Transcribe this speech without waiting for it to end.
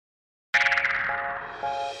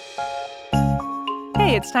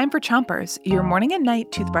Hey, it's time for Chompers, your morning and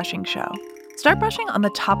night toothbrushing show. Start brushing on the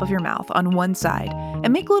top of your mouth on one side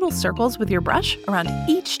and make little circles with your brush around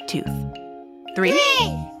each tooth. 3,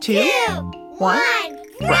 2, 1,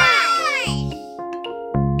 brush!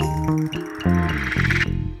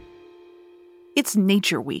 It's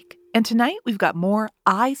Nature Week, and tonight we've got more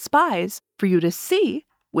I Spies for you to see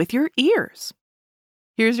with your ears.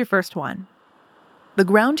 Here's your first one. The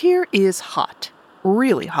ground here is hot,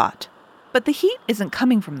 really hot. But the heat isn't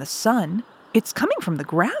coming from the sun, it's coming from the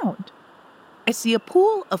ground. I see a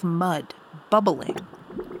pool of mud bubbling,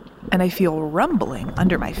 and I feel rumbling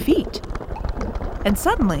under my feet. And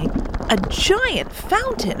suddenly, a giant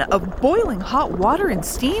fountain of boiling hot water and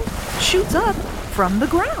steam shoots up from the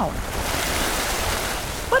ground.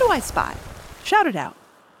 What do I spy? Shout it out.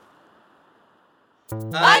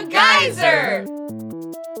 A geyser!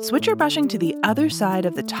 Switch your brushing to the other side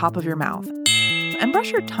of the top of your mouth. And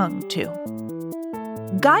brush your tongue, too.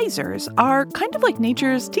 Geysers are kind of like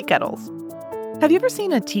nature's tea kettles. Have you ever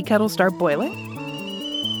seen a tea kettle start boiling?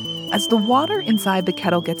 As the water inside the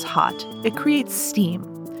kettle gets hot, it creates steam,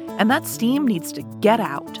 and that steam needs to get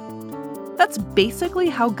out. That's basically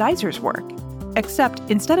how geysers work, except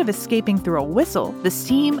instead of escaping through a whistle, the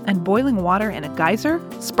steam and boiling water in a geyser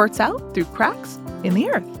spurts out through cracks in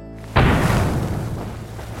the earth.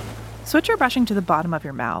 Switch your brushing to the bottom of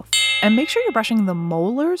your mouth. And make sure you're brushing the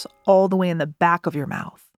molars all the way in the back of your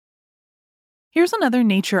mouth. Here's another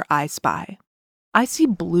nature I spy. I see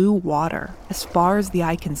blue water as far as the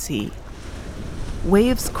eye can see.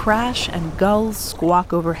 Waves crash and gulls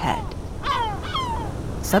squawk overhead.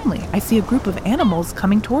 Suddenly, I see a group of animals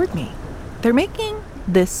coming toward me. They're making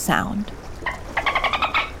this sound.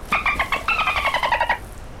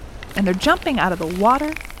 And they're jumping out of the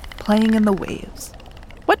water, playing in the waves.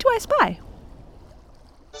 What do I spy?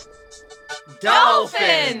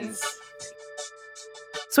 Dolphins!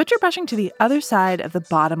 Switch your brushing to the other side of the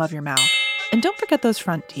bottom of your mouth, and don't forget those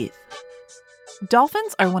front teeth.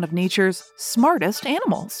 Dolphins are one of nature's smartest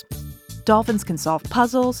animals. Dolphins can solve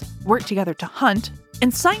puzzles, work together to hunt,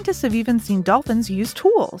 and scientists have even seen dolphins use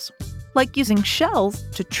tools, like using shells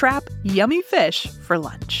to trap yummy fish for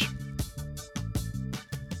lunch.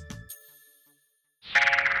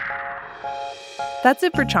 That's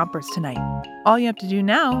it for Chompers tonight. All you have to do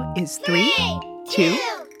now is 3, 2,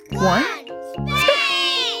 1,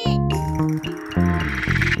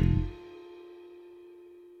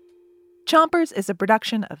 Chompers is a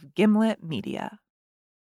production of Gimlet Media.